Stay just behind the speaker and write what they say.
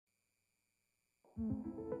Well,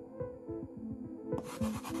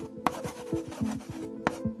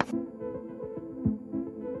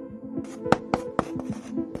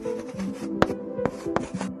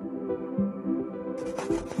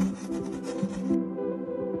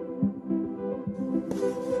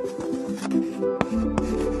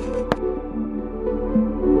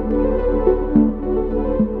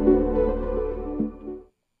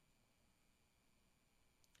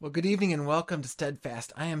 good evening and welcome to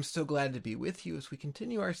Steadfast. I am so glad to be with you as we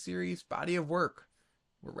continue our series, Body of Work.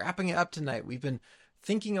 We're wrapping it up tonight. We've been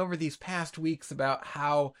thinking over these past weeks about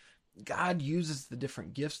how God uses the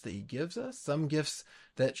different gifts that he gives us. Some gifts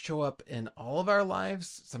that show up in all of our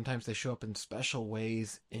lives. Sometimes they show up in special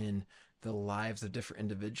ways in the lives of different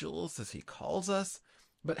individuals as he calls us.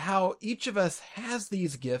 But how each of us has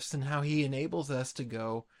these gifts and how he enables us to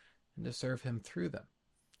go and to serve him through them.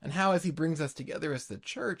 And how, as he brings us together as the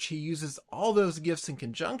church, he uses all those gifts in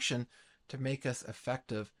conjunction to make us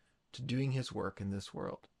effective to doing his work in this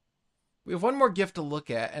world. We have one more gift to look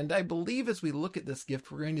at, and I believe as we look at this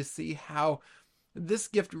gift, we're going to see how this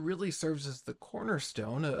gift really serves as the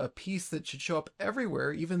cornerstone, a piece that should show up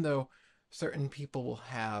everywhere, even though certain people will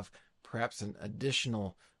have perhaps an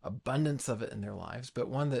additional abundance of it in their lives, but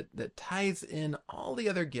one that ties in all the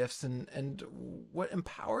other gifts and what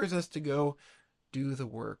empowers us to go do the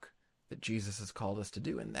work that Jesus has called us to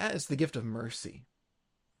do, and that is the gift of mercy.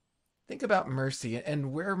 Think about mercy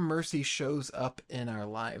and where mercy shows up in our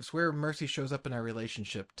lives, where mercy shows up in our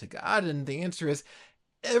relationship to God, and the answer is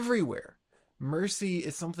everywhere. Mercy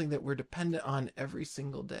is something that we're dependent on every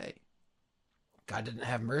single day. God didn't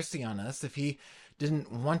have mercy on us if he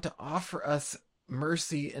didn't want to offer us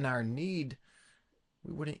mercy in our need.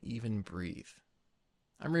 We wouldn't even breathe.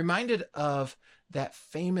 I'm reminded of that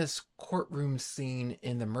famous courtroom scene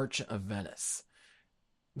in The Merchant of Venice.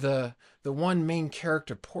 The one main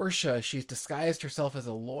character, Portia, she's disguised herself as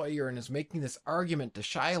a lawyer and is making this argument to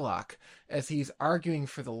Shylock as he's arguing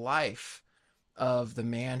for the life of the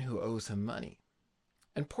man who owes him money.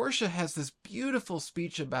 And Portia has this beautiful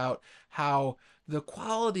speech about how the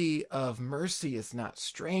quality of mercy is not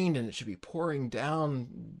strained and it should be pouring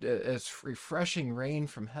down as refreshing rain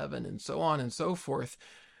from heaven and so on and so forth.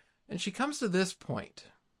 And she comes to this point.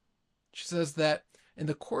 She says that in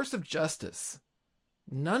the course of justice,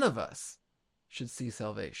 none of us should see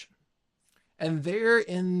salvation. And there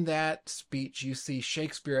in that speech, you see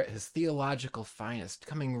Shakespeare at his theological finest,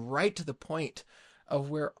 coming right to the point of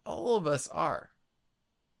where all of us are.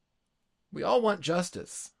 We all want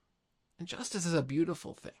justice, and justice is a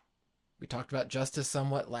beautiful thing. We talked about justice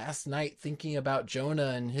somewhat last night, thinking about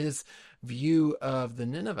Jonah and his view of the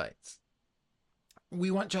Ninevites.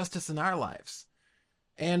 We want justice in our lives,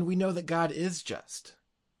 and we know that God is just.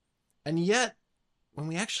 And yet, when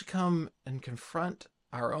we actually come and confront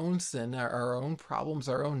our own sin, our own problems,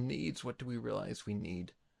 our own needs, what do we realize we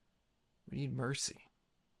need? We need mercy.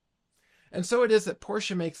 And so it is that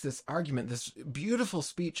Portia makes this argument, this beautiful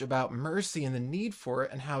speech about mercy and the need for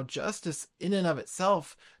it, and how justice in and of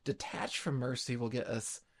itself, detached from mercy, will get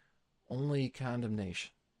us only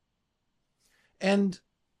condemnation. And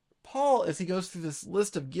Paul, as he goes through this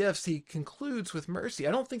list of gifts, he concludes with mercy.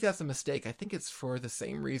 I don't think that's a mistake. I think it's for the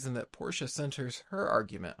same reason that Portia centers her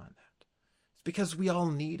argument on that. It's because we all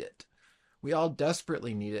need it. We all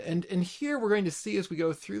desperately need it. And here we're going to see as we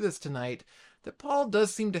go through this tonight that Paul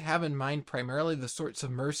does seem to have in mind primarily the sorts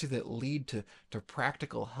of mercy that lead to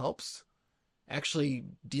practical helps, actually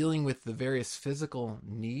dealing with the various physical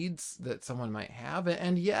needs that someone might have.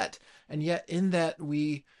 And yet in that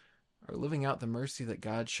we are living out the mercy that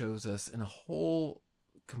God shows us in a whole,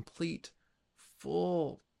 complete,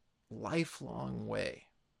 full, lifelong way.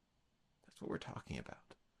 That's what we're talking about.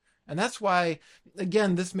 And that's why,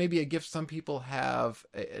 again, this may be a gift some people have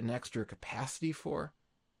an extra capacity for,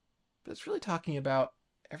 but it's really talking about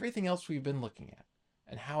everything else we've been looking at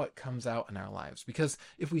and how it comes out in our lives. Because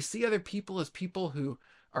if we see other people as people who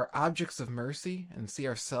are objects of mercy and see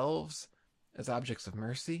ourselves as objects of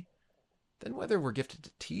mercy, then whether we're gifted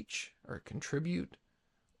to teach or contribute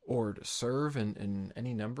or to serve in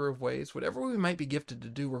any number of ways, whatever we might be gifted to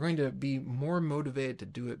do, we're going to be more motivated to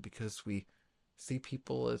do it because we see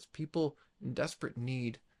people as people in desperate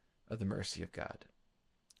need of the mercy of God.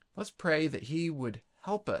 Let's pray that he would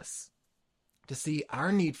help us to see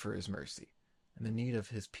our need for his mercy and the need of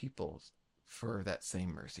his people for that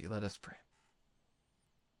same mercy. Let us pray.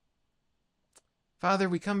 Father,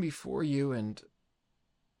 we come before you, and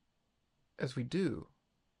as we do,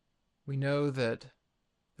 we know that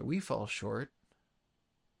we fall short,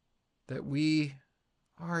 that we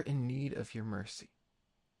are in need of your mercy.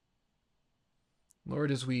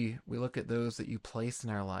 Lord, as we look at those that you place in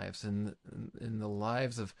our lives and in the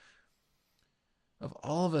lives of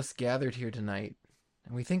all of us gathered here tonight,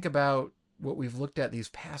 and we think about what we've looked at these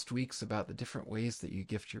past weeks about the different ways that you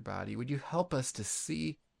gift your body, would you help us to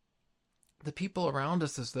see the people around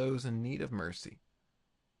us as those in need of mercy,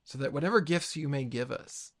 so that whatever gifts you may give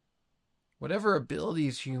us, whatever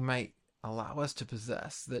abilities you might allow us to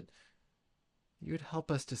possess, that you would help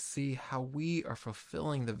us to see how we are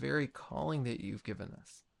fulfilling the very calling that you've given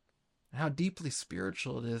us, and how deeply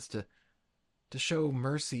spiritual it is to show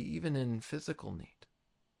mercy even in physical need.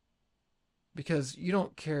 Because you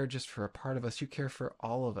don't care just for a part of us, you care for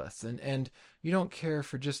all of us. And you don't care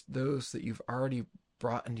for just those that you've already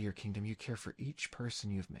brought into your kingdom. You care for each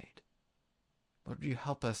person you've made. Lord, would you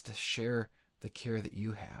help us to share the care that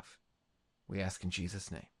you have? We ask in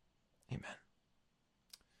Jesus' name. Amen.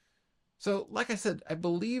 So, like I said, I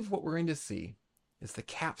believe what we're going to see is the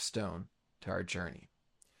capstone to our journey.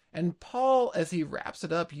 And Paul, as he wraps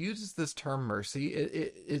it up, uses this term mercy.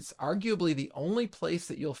 It's arguably the only place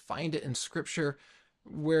that you'll find it in Scripture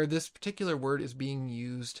where this particular word is being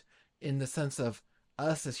used in the sense of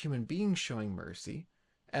us as human beings showing mercy,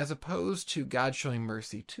 as opposed to God showing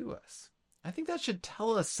mercy to us. I think that should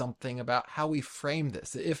tell us something about how we frame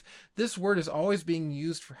this. If this word is always being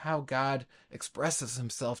used for how God expresses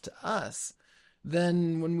himself to us,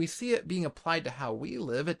 then when we see it being applied to how we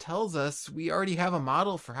live, it tells us we already have a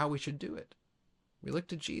model for how we should do it. We look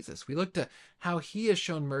to Jesus. We look to how he has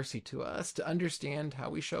shown mercy to us to understand how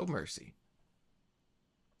we show mercy.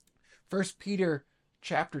 1 Peter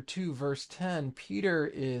chapter 2, verse 10, Peter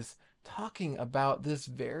is talking about this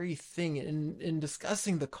very thing in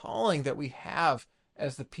discussing the calling that we have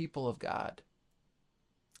as the people of God.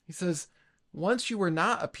 He says, once you were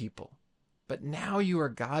not a people, but now you are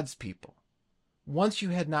God's people. Once you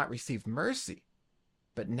had not received mercy,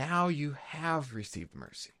 but now you have received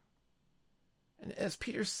mercy. And as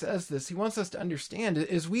Peter says this, he wants us to understand,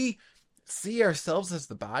 as we see ourselves as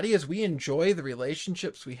the body, as we enjoy the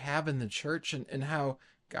relationships we have in the church and how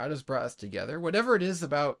God has brought us together, whatever it is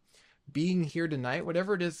about being here tonight,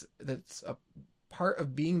 whatever it is that's a part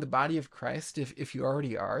of being the body of Christ, if you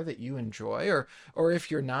already are, that you enjoy, or if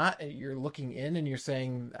you're not, you're looking in and you're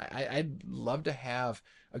saying, I'd love to have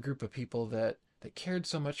a group of people that cared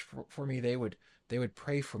so much for me, they would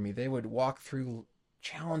pray for me, they would walk through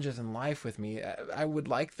challenges in life with me. I would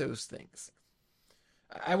like those things.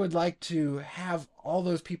 I would like to have all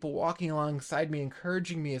those people walking alongside me,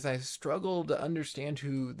 encouraging me as I struggle to understand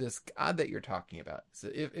who this God that you're talking about is. So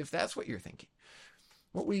if that's what you're thinking,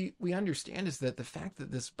 what we understand is that the fact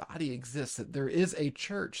that this body exists, that there is a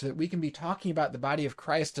church, that we can be talking about the body of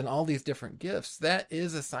Christ and all these different gifts, that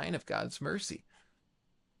is a sign of God's mercy.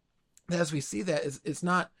 As we see that, it's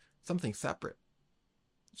not something separate.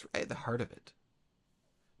 It's right at the heart of it.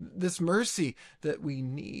 This mercy that we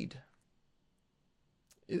need,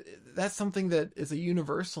 that's something that is a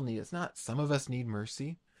universal need. It's not some of us need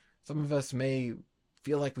mercy. Some of us may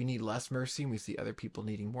feel like we need less mercy and we see other people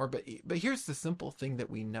needing more. But here's the simple thing that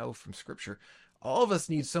we know from Scripture. All of us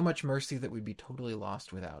need so much mercy that we'd be totally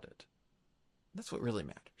lost without it. That's what really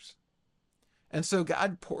matters. And so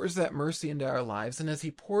God pours that mercy into our lives. And as he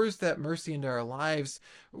pours that mercy into our lives,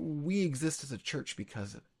 we exist as a church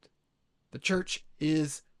because of it. The church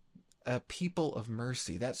is a people of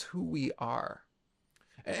mercy. That's who we are.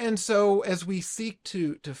 And so as we seek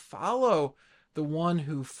to follow the one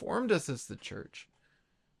who formed us as the church,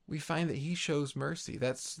 we find that he shows mercy.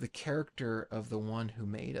 That's the character of the one who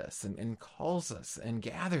made us and calls us and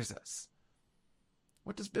gathers us.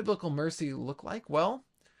 What does biblical mercy look like? Well,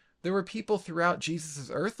 there were people throughout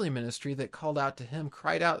Jesus' earthly ministry that called out to him,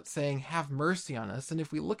 cried out saying, have mercy on us. And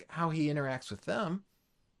if we look at how he interacts with them,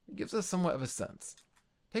 it gives us somewhat of a sense.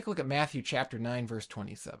 Take a look at Matthew chapter 9, verse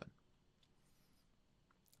 27.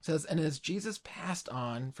 It says, and as Jesus passed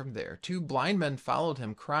on from there, 2 blind men followed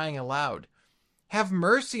him, crying aloud, have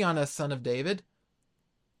mercy on us, Son of David.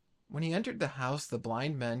 When he entered the house, the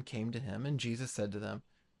blind men came to him, and Jesus said to them,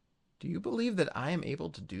 do you believe that I am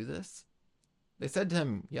able to do this? They said to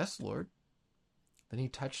him, yes, Lord. Then he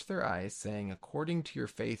touched their eyes, saying, according to your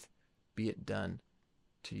faith, be it done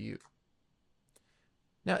to you.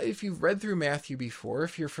 Now, if you've read through Matthew before,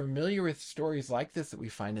 if you're familiar with stories like this that we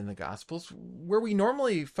find in the Gospels, where we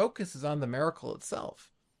normally focus is on the miracle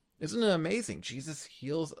itself. Isn't it amazing? Jesus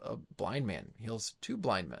heals a blind man, heals 2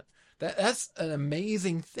 blind men. That's an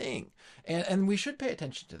amazing thing. And we should pay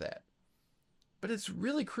attention to that. But it's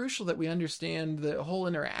really crucial that we understand the whole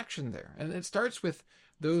interaction there. And it starts with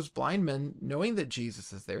those blind men knowing that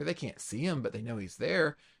Jesus is there. They can't see him, but they know he's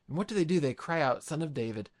there. And what do? They cry out, Son of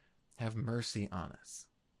David, have mercy on us.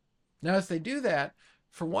 Now, as they do that,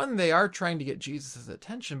 for one, they are trying to get Jesus'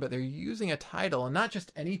 attention, but they're using a title, and not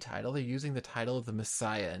just any title. They're using the title of the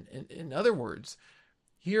Messiah. And in other words,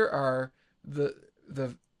 here are the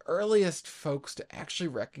earliest folks to actually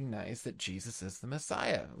recognize that Jesus is the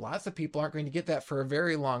Messiah. Lots of people aren't going to get that for a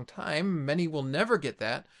very long time. Many will never get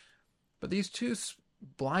that. But these two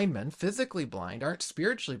blind men, physically blind, aren't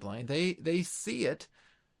spiritually blind. They see it.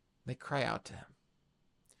 They cry out to him.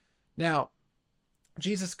 Now,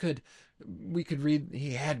 we could read,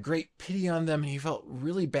 he had great pity on them, and he felt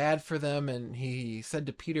really bad for them, and he said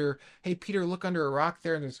to Peter, hey, Peter, look under a rock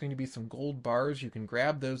there, and there's going to be some gold bars. You can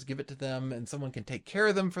grab those, give it to them, and someone can take care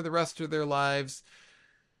of them for the rest of their lives.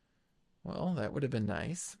 Well, that would have been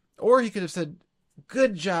nice. Or he could have said,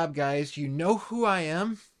 good job, guys. You know who I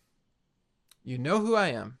am. You know who I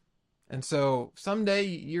am. And so someday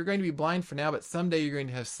you're going to be blind for now, but someday you're going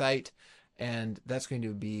to have sight, and that's going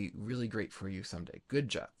to be really great for you someday. Good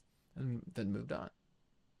job. And then moved on.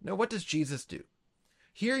 Now, what does Jesus do?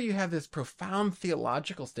 Here you have this profound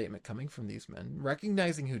theological statement coming from these men,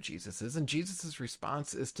 recognizing who Jesus is, and Jesus'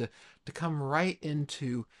 response is to come right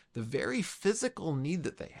into the very physical need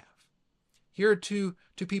that they have. Here are two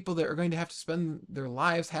people that are going to have to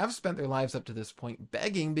have spent their lives up to this point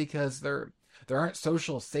begging, because there aren't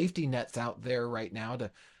social safety nets out there right now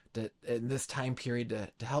to in this time period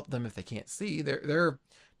to help them if they can't see. They're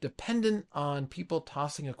dependent on people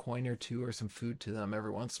tossing a coin or two or some food to them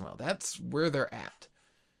every once in a while. That's where they're at.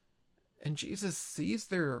 And Jesus sees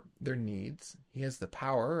their needs. He has the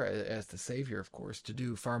power as the Savior, of course, to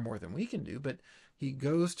do far more than we can do, but he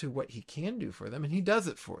goes to what he can do for them, and he does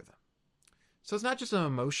it for them. So it's not just an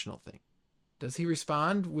emotional thing. Does he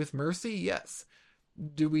respond with mercy? Yes.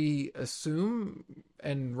 Do we assume,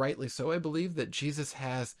 and rightly so, I believe, that Jesus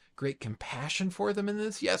has great compassion for them in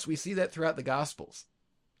this? Yes, we see that throughout the Gospels.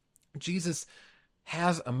 Jesus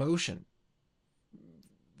has emotion.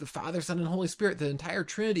 The Father, Son, and Holy Spirit, the entire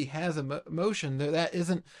Trinity has emotion. That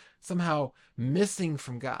isn't somehow missing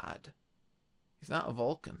from God. He's not a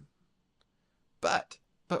Vulcan. But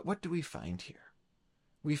what do we find here?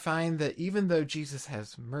 We find that even though Jesus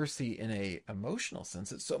has mercy in a emotional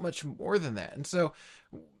sense, it's so much more than that. And so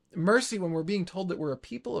mercy, when we're being told that we're a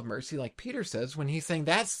people of mercy, like Peter says, when he's saying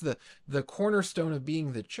that's the cornerstone of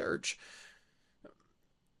being the church,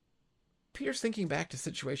 Peter's thinking back to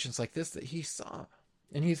situations like this that he saw.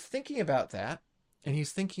 And he's thinking about that, and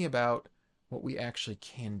he's thinking about what we actually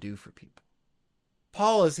can do for people.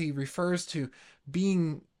 Paul, as he refers to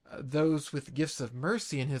being those with gifts of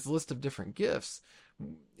mercy in his list of different gifts,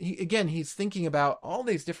 he's thinking about all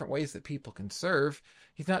these different ways that people can serve.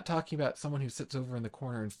 He's not talking about someone who sits over in the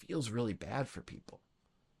corner and feels really bad for people.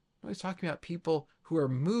 No, he's talking about people who are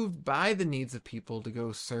moved by the needs of people to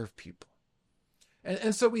go serve people.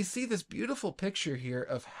 And so we see this beautiful picture here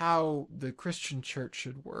of how the Christian church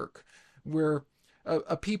should work. We're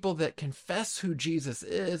a people that confess who Jesus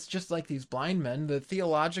is, just like these blind men. The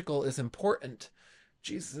theological is important.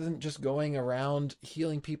 Jesus isn't just going around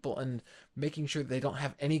healing people and making sure they don't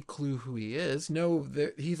have any clue who he is. No,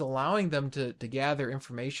 he's allowing them to gather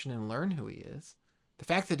information and learn who he is. The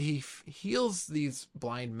fact that he heals these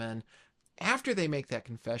blind men after they make that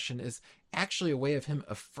confession is actually a way of him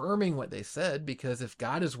affirming what they said, because if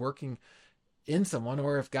God is working in someone,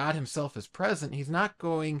 or if God himself is present, he's not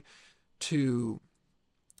going to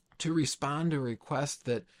respond to a request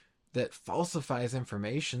that falsifies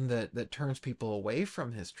information, that turns people away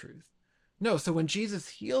from his truth. No, so when Jesus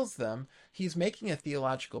heals them, he's making a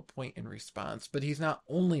theological point in response, but he's not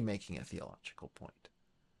only making a theological point.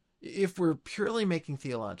 If we're purely making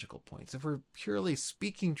theological points, if we're purely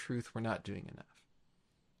speaking truth, we're not doing enough.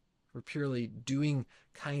 We're purely doing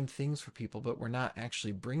kind things for people, but we're not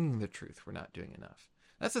actually bringing the truth. We're not doing enough.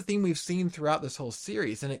 That's the theme we've seen throughout this whole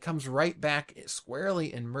series, and it comes right back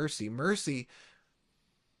squarely in mercy. Mercy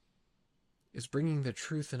is bringing the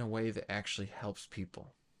truth in a way that actually helps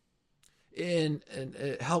people. And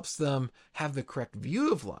it helps them have the correct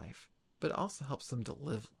view of life, but it also helps them to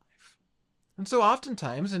live life. And so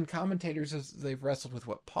oftentimes, and commentators, as they've wrestled with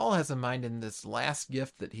what Paul has in mind in this last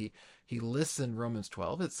gift that he lists in Romans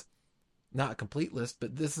 12, it's not a complete list,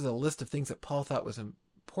 but this is a list of things that Paul thought was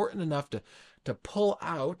important enough to pull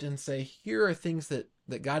out and say, here are things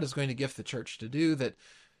that God is going to gift the church to do, that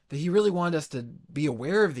he really wanted us to be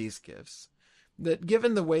aware of these gifts, that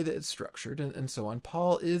given the way that it's structured and so on,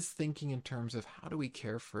 Paul is thinking in terms of how do we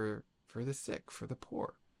care for the sick, for the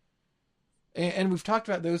poor. And we've talked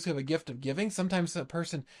about those who have a gift of giving. Sometimes a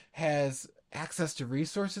person has access to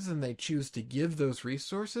resources and they choose to give those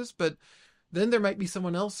resources, but Then there might be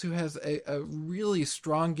someone else who has a really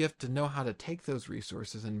strong gift to know how to take those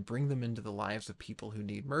resources and bring them into the lives of people who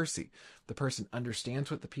need mercy. The person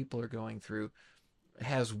understands what the people are going through,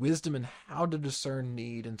 has wisdom in how to discern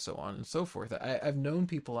need, and so on and so forth. I've known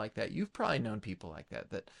people like that. You've probably known people like that,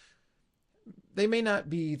 that they may not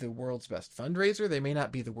be the world's best fundraiser. They may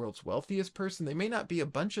not be the world's wealthiest person. They may not be a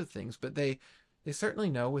bunch of things, but they certainly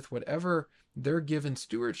know, with whatever they're given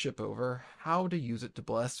stewardship over, how to use it to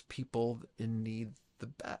bless people in need the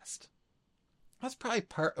best. That's probably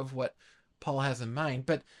part of what Paul has in mind.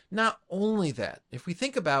 But not only that, if we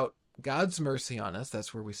think about God's mercy on us,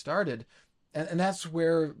 that's where we started, and that's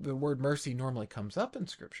where the word mercy normally comes up in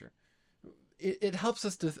Scripture. It helps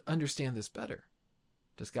us to understand this better.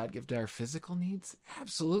 Does God give to our physical needs?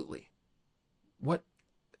 Absolutely. What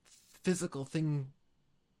physical thing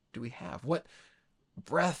do we have? What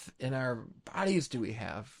breath in our bodies do we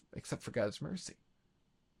have except for God's mercy?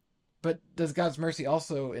 But does God's mercy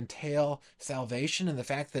also entail salvation and the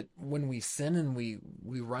fact that when we sin and we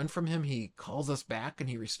run from him, he calls us back and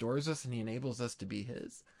he restores us and he enables us to be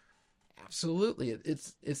his? Absolutely.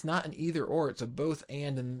 It's not an either or, it's a both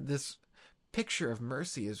and this picture of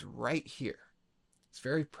mercy is right here. It's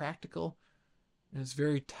very practical, and it's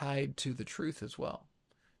very tied to the truth as well,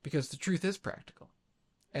 because the truth is practical,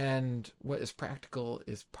 and what is practical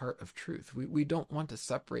is part of truth. We don't want to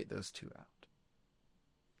separate those two out.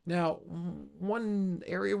 Now, one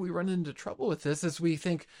area we run into trouble with this is we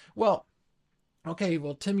think, well, okay,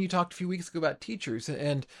 well, Tim, you talked a few weeks ago about teachers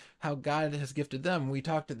and how God has gifted them. We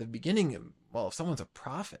talked at the beginning, well, if someone's a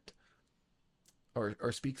prophet,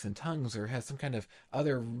 or speaks in tongues, or has some kind of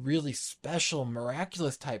other really special,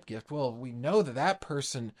 miraculous type gift, well, we know that that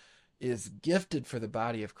person is gifted for the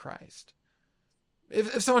body of Christ.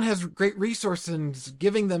 If someone has great resources and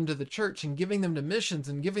giving them to the church and giving them to missions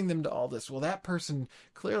and giving them to all this, well, that person,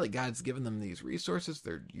 clearly God's given them these resources.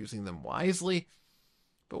 They're using them wisely.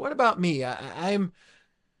 But what about me?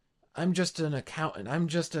 I'm just an accountant. I'm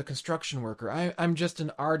just a construction worker. I'm just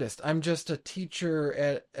an artist. I'm just a teacher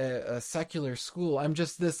at a secular school. I'm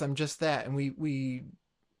just this, I'm just that. And we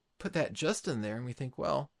put that just in there and we think,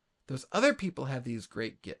 well, those other people have these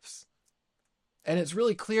great gifts. And it's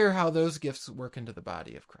really clear how those gifts work into the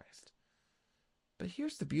body of Christ. But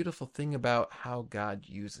here's the beautiful thing about how God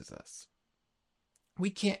uses us. We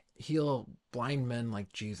can't heal blind men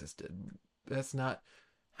like Jesus did. That's not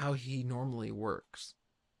how he normally works.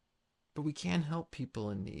 But we can help people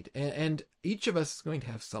in need. And each of us is going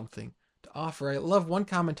to have something to offer. I love one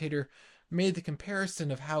commentator made the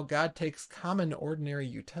comparison of how God takes common, ordinary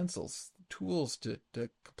utensils, tools to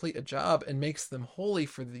complete a job, and makes them holy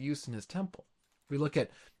for the use in his temple. We look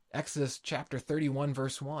at Exodus chapter 31,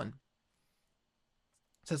 verse 1.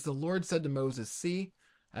 It says, "The Lord said to Moses, See,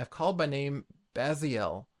 I have called by name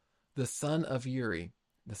Baziel, the son of Uri,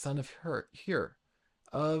 the son of Hur,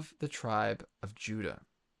 of the tribe of Judah.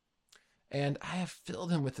 And I have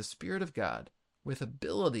filled him with the Spirit of God, with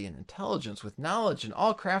ability and intelligence, with knowledge and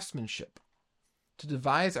all craftsmanship, to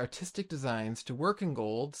devise artistic designs, to work in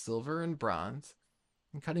gold, silver, and bronze,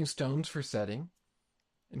 and cutting stones for setting,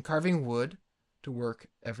 and carving wood, to work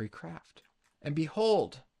every craft. And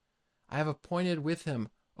behold, I have appointed with him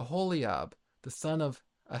Aholiab, the son of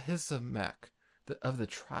Ahisamach, of the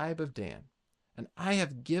tribe of Dan. And I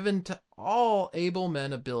have given to all able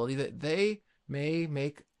men ability that they may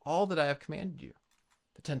make all that I have commanded you,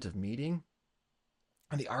 the tent of meeting,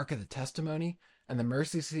 and the ark of the testimony, and the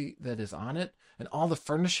mercy seat that is on it, and all the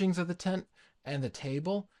furnishings of the tent, and the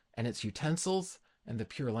table, and its utensils, and the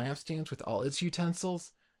pure lampstands with all its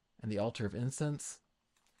utensils, and the altar of incense."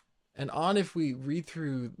 And on, if we read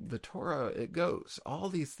through the Torah, it goes, all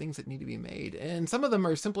these things that need to be made. And some of them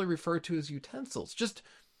are simply referred to as utensils, just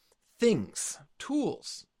things,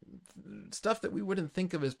 tools, stuff that we wouldn't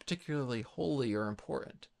think of as particularly holy or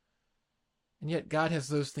important. And yet God has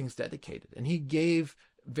those things dedicated. And he gave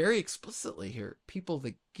very explicitly here people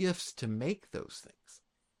the gifts to make those things.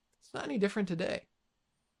 It's not any different today.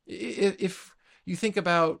 If you think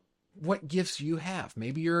about what gifts you have,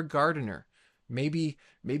 maybe you're a gardener. Maybe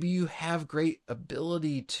you have great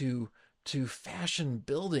ability to fashion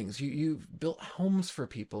buildings. You've built homes for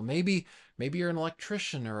people. Maybe you're an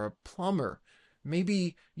electrician or a plumber.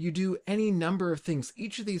 Maybe you do any number of things.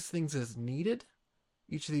 Each of these things is needed.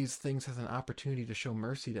 Each of these things has an opportunity to show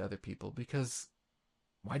mercy to other people, because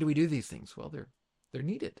why do we do these things? Well, they're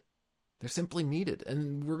needed. They're simply needed.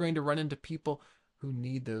 And we're going to run into people who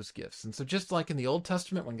need those gifts. And so just like in the Old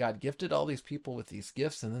Testament, when God gifted all these people with these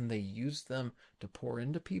gifts, and then they used them to pour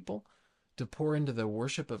into people, to pour into the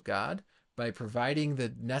worship of God by providing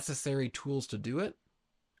the necessary tools to do it,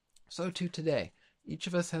 so too today, Each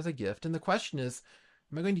of us has a gift, and the question is,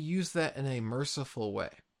 am I going to use that in a merciful way?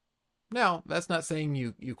 Now, that's not saying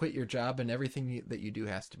you quit your job and everything that you do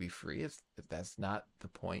has to be free. That's not the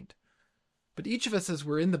point. But each of us, as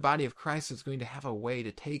we're in the body of Christ, is going to have a way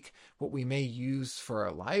to take what we may use for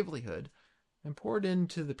our livelihood and pour it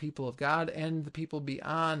into the people of God and the people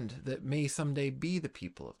beyond that may someday be the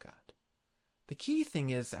people of God. The key thing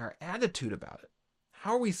is our attitude about it.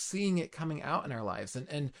 How are we seeing it coming out in our lives?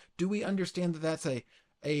 And do we understand that that's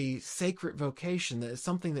a sacred vocation, that is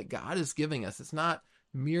something that God is giving us? It's not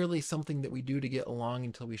merely something that we do to get along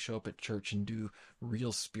until we show up at church and do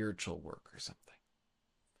real spiritual work or something.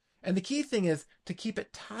 And the key thing is to keep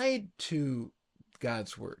it tied to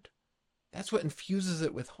God's word. That's what infuses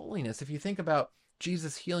it with holiness. If you think about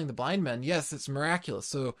Jesus healing the blind men, yes, it's miraculous.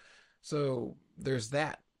 So there's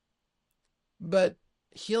that. But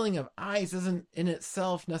healing of eyes isn't in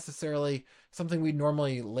itself necessarily something we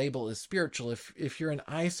normally label as spiritual. If you're an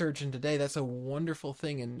eye surgeon today, that's a wonderful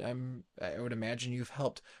thing, and I would imagine you've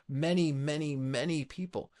helped many, many, many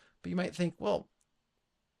people. But you might think, well,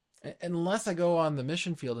 unless I go on the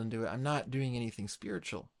mission field and do it, I'm not doing anything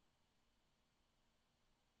spiritual.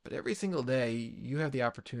 But every single day, you have the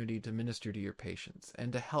opportunity to minister to your patients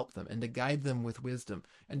and to help them and to guide them with wisdom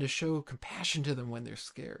and to show compassion to them when they're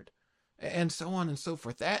scared, and so on and so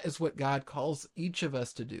forth. That is what God calls each of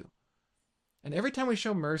us to do. And every time we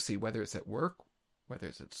show mercy, whether it's at work, whether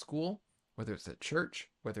it's at school, whether it's at church,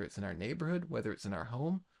 whether it's in our neighborhood, whether it's in our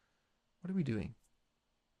home, what are we doing?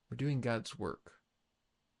 We're doing God's work.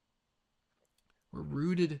 We're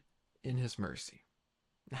rooted in his mercy.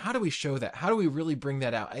 And how do we show that? How do we really bring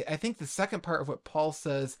that out? I think the second part of what Paul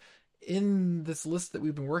says in this list that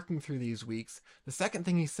we've been working through these weeks, the second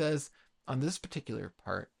thing he says on this particular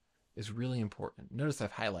part is really important. Notice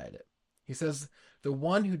I've highlighted it. He says, the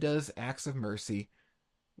one who does acts of mercy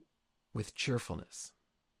with cheerfulness.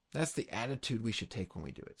 That's the attitude we should take when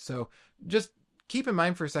we do it. So just keep in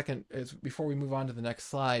mind for a second, before we move on to the next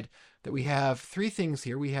slide, that we have three things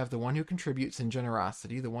here. We have the one who contributes in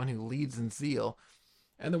generosity, the one who leads in zeal,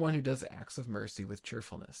 and the one who does acts of mercy with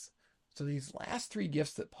cheerfulness. So these last three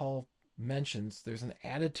gifts that Paul mentions, there's an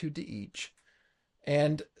attitude to each,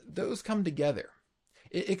 and those come together.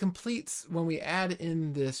 It completes, when we add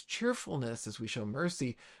in this cheerfulness as we show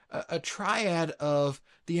mercy, a triad of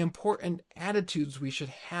the important attitudes we should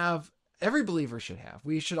have, every believer should have.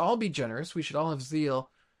 We should all be generous, we should all have zeal,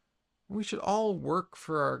 and we should all work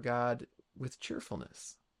for our God with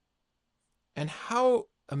cheerfulness. And how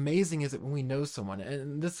amazing is it when we know someone,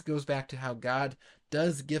 and this goes back to how God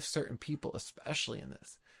does gift certain people, especially in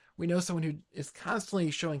this. We know someone who is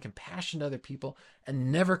constantly showing compassion to other people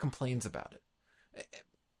and never complains about it.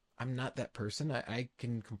 I'm not that person. I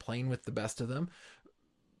can complain with the best of them.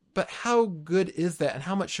 But how good is that? And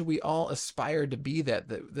how much should we all aspire to be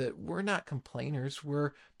that we're not complainers.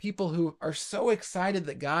 We're people who are so excited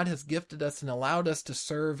that God has gifted us and allowed us to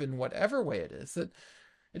serve in whatever way it is, that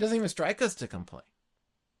it doesn't even strike us to complain.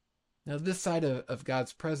 Now, this side of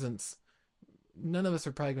God's presence, none of us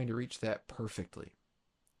are probably going to reach that perfectly.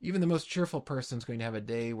 Even the most cheerful person is going to have a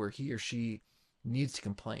day where he or she needs to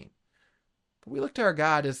complain. But we look to our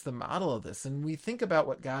God as the model of this, and we think about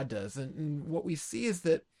what God does, and what we see is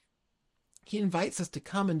that he invites us to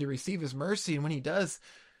come and to receive his mercy, and when he does,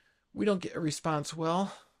 we don't get a response,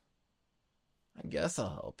 well, I guess I'll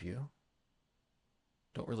help you.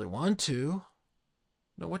 Don't really want to.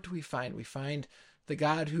 No, what do we find? We find the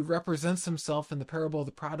God who represents himself in the parable of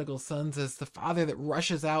the prodigal sons as the father that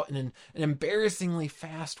rushes out in an embarrassingly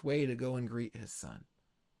fast way to go and greet his son.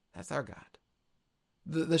 That's our God.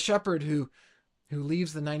 The shepherd who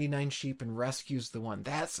leaves the 99 sheep and rescues the one.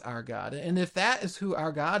 That's our God. And if that is who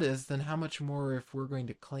our God is, then how much more if we're going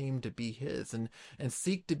to claim to be his and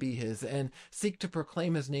seek to be his and seek to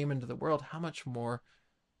proclaim his name into the world, how much more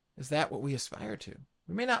is that what we aspire to?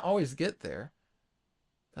 We may not always get there.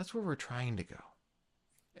 That's where we're trying to go.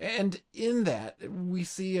 And in that, we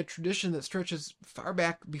see a tradition that stretches far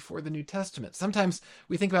back before the New Testament. Sometimes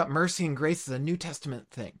we think about mercy and grace as a New Testament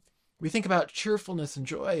thing. We think about cheerfulness and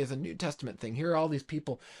joy as a New Testament thing. Here are all these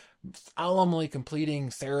people solemnly completing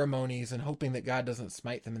ceremonies and hoping that God doesn't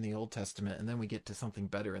smite them in the Old Testament, and then we get to something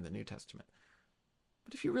better in the New Testament.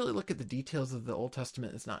 But if you really look at the details of the Old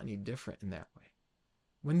Testament, it's not any different in that way.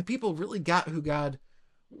 When the people really got who God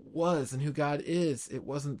was and who God is, it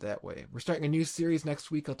wasn't that way. We're starting a new series next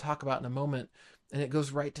week I'll talk about in a moment, and it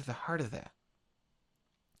goes right to the heart of that.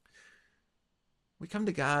 We come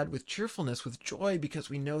to God with cheerfulness, with joy, because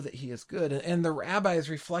we know that he is good. And the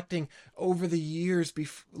rabbis reflecting over the years,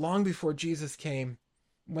 long before Jesus came,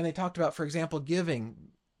 when they talked about, for example, giving,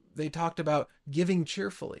 they talked about giving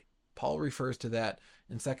cheerfully. Paul refers to that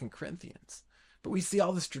in 2 Corinthians. But we see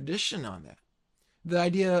all this tradition on that. The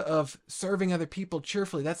idea of serving other people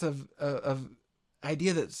cheerfully, that's a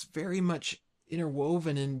idea that's very much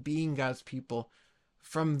interwoven in being God's people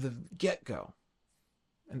from the get-go.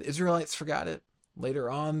 And the Israelites forgot it. Later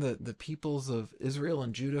on, the peoples of Israel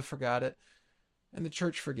and Judah forgot it. And the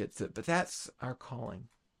church forgets it. But that's our calling.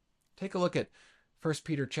 Take a look at 1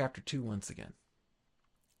 Peter chapter 2 once again.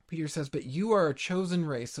 Peter says, "But you are a chosen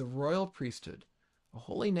race, a royal priesthood, a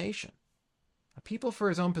holy nation, a people for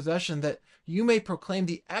his own possession, that you may proclaim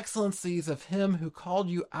the excellencies of him who called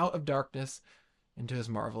you out of darkness into his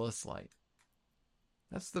marvelous light."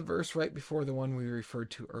 That's the verse right before the one we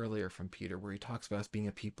referred to earlier from Peter, where he talks about us being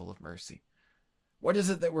a people of mercy. What is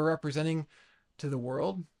it that we're representing to the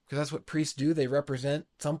world? Because that's what priests do. They represent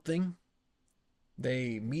something.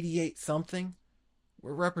 They mediate something.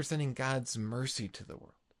 We're representing God's mercy to the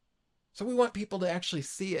world. So we want people to actually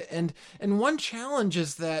see it. And one challenge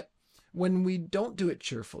is that when we don't do it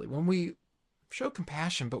cheerfully, when we show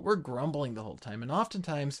compassion, but we're grumbling the whole time, and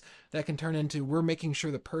oftentimes that can turn into we're making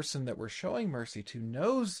sure the person that we're showing mercy to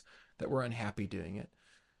knows that we're unhappy doing it.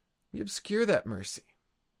 We obscure that mercy.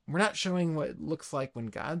 We're not showing what it looks like when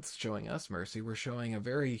God's showing us mercy. We're showing a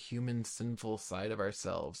very human, sinful side of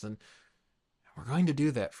ourselves. And we're going to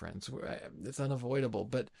do that, friends. It's unavoidable,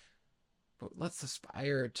 but let's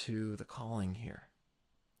aspire to the calling here.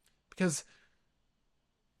 Because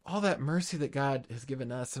all that mercy that God has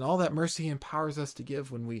given us and all that mercy he empowers us to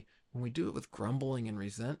give when we do it with grumbling and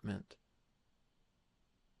resentment,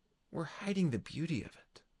 we're hiding the beauty of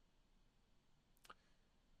it.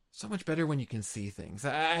 So much better when you can see things.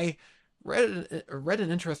 I read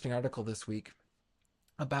an interesting article this week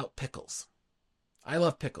about pickles. I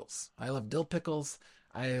love pickles. I love dill pickles.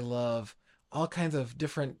 I love all kinds of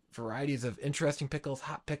different varieties of interesting pickles,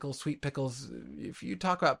 hot pickles, sweet pickles. If you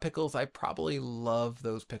talk about pickles, I probably love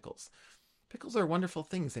those pickles. Pickles are wonderful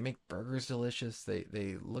things. They make burgers delicious.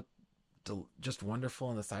 They look just wonderful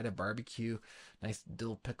on the side of barbecue. Nice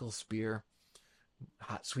dill pickle spear,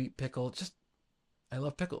 hot sweet pickle. I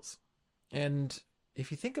love pickles. And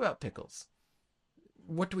if you think about pickles,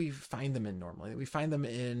 what do we find them in normally? We find them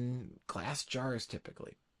in glass jars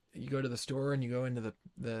typically. You go to the store and you go into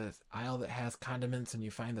the aisle that has condiments and you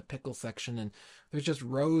find the pickle section, and there's just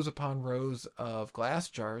rows upon rows of glass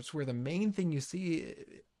jars where the main thing you see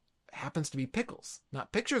happens to be pickles.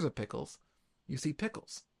 Not pictures of pickles. You see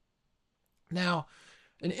pickles. Now,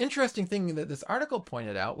 an interesting thing that this article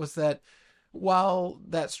pointed out was that while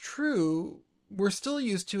that's true, we're still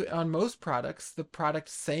used to, on most products, the product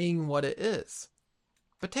saying what it is.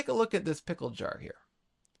 But take a look at this pickle jar here.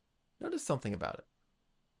 Notice something about it.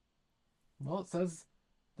 Well, it says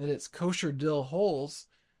that it's kosher dill holes,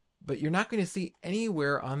 but you're not going to see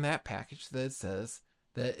anywhere on that package that it says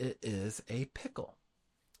that it is a pickle.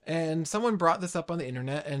 And someone brought this up on the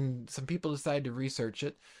internet, and some people decided to research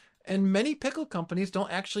it. And many pickle companies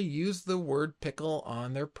don't actually use the word pickle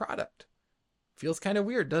on their product. Feels kind of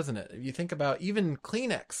weird, doesn't it? If you think about even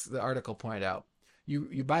Kleenex, the article pointed out.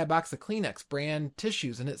 You buy a box of Kleenex brand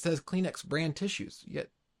tissues, and it says Kleenex brand tissues. Yet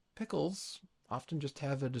pickles often just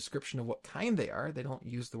have a description of what kind they are. They don't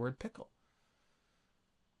use the word pickle.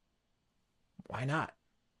 Why not?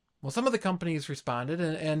 Well, some of the companies responded,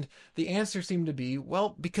 and the answer seemed to be,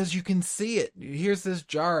 well, because you can see it. Here's this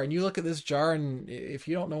jar, and you look at this jar, and if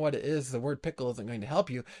you don't know what it is, the word pickle isn't going to help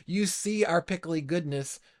you. You see our pickly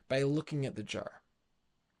goodness by looking at the jar.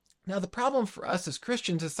 Now, the problem for us as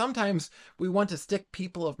Christians is sometimes we want to stick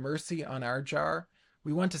people of mercy on our jar.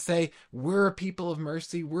 We want to say, we're a people of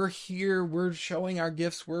mercy. We're here. We're showing our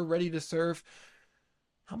gifts. We're ready to serve.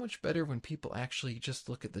 How much better when people actually just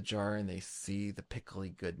look at the jar and they see the pickly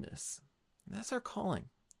goodness. And that's our calling.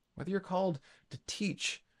 Whether you're called to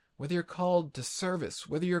teach, whether you're called to service,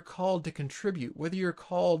 whether you're called to contribute, whether you're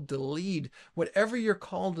called to lead, whatever you're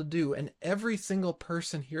called to do, and every single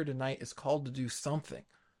person here tonight is called to do something.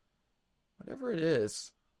 Whatever it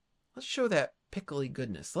is, let's show that pickly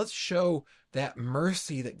goodness. Let's show that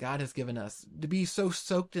mercy that God has given us, to be so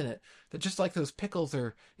soaked in it that just like those pickles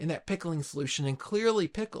are in that pickling solution and clearly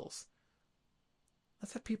pickles,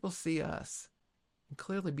 let's have people see us and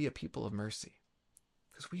clearly be a people of mercy,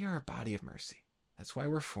 because we are a body of mercy. That's why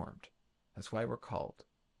we're formed. That's why we're called.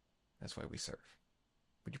 That's why we serve.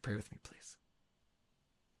 Would you pray with me, please?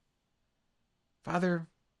 Father,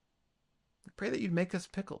 we pray that you'd make us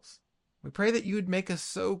pickles. We pray that you would make us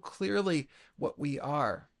so clearly what we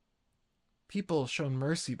are. People shown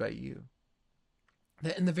mercy by you.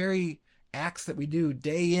 That in the very acts that we do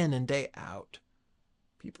day in and day out,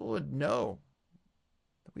 people would know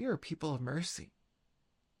that we are people of mercy.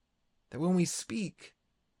 That when we speak,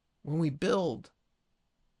 when we build,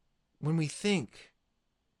 when we think,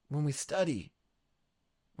 when we study,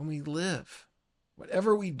 when we live,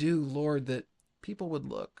 whatever we do, Lord, that people would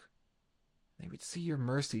look. They would see your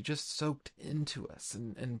mercy just soaked into us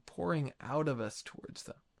and pouring out of us towards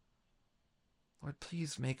them. Lord,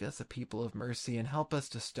 please make us a people of mercy and help us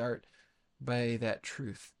to start by that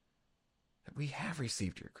truth that we have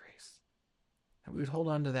received your grace. That we would hold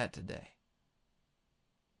on to that today.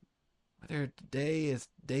 Whether today is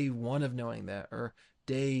day 1 of knowing that or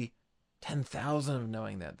day 10,000 of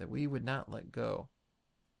knowing that we would not let go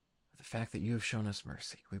of the fact that you have shown us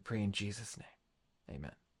mercy. We pray in Jesus' name.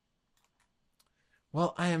 Amen.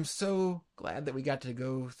 Well, I am so glad that we got to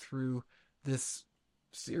go through this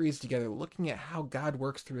series together, looking at how God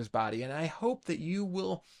works through his body. And I hope that you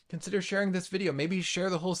will consider sharing this video. Maybe share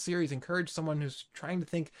the whole series. Encourage someone who's trying to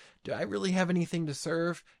think, do I really have anything to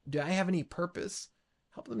serve? Do I have any purpose?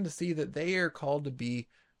 Help them to see that they are called to be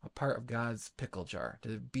a part of God's pickle jar,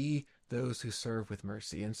 to be those who serve with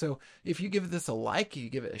mercy. And so if you give this a like, you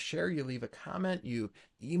give it a share, you leave a comment, you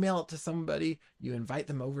email it to somebody, you invite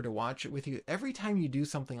them over to watch it with you. Every time you do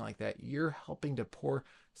something like that, you're helping to pour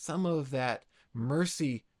some of that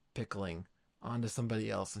mercy pickling onto somebody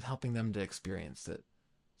else and helping them to experience it.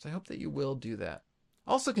 So I hope that you will do that.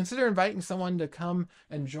 Also, consider inviting someone to come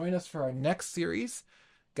and join us for our next series,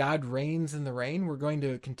 God Reigns in the Rain. We're going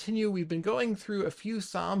to continue. We've been going through a few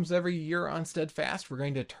Psalms every year on Steadfast. We're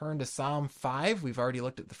going to turn to Psalm 5. We've already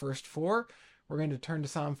looked at the first 4. We're going to turn to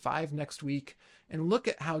Psalm 5 next week and look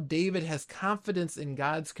at how David has confidence in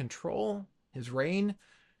God's control, his reign,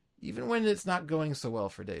 even when it's not going so well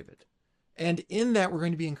for David. And in that, we're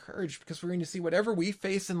going to be encouraged because we're going to see whatever we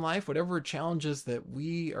face in life, whatever challenges that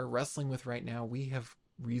we are wrestling with right now, we have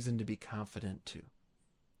reason to be confident too.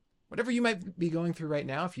 Whatever you might be going through right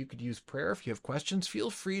now, if you could use prayer, if you have questions, feel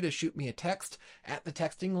free to shoot me a text at the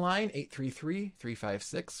texting line,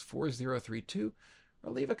 833-356-4032,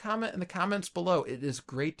 or leave a comment in the comments below. It is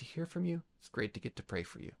great to hear from you. It's great to get to pray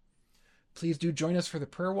for you. Please do join us for the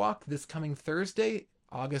prayer walk this coming Thursday,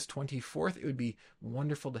 August 24th. It would be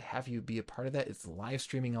wonderful to have you be a part of that. It's live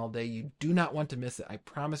streaming all day. You do not want to miss it. I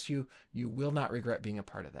promise you, you will not regret being a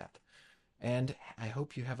part of that. And I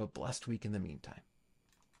hope you have a blessed week in the meantime.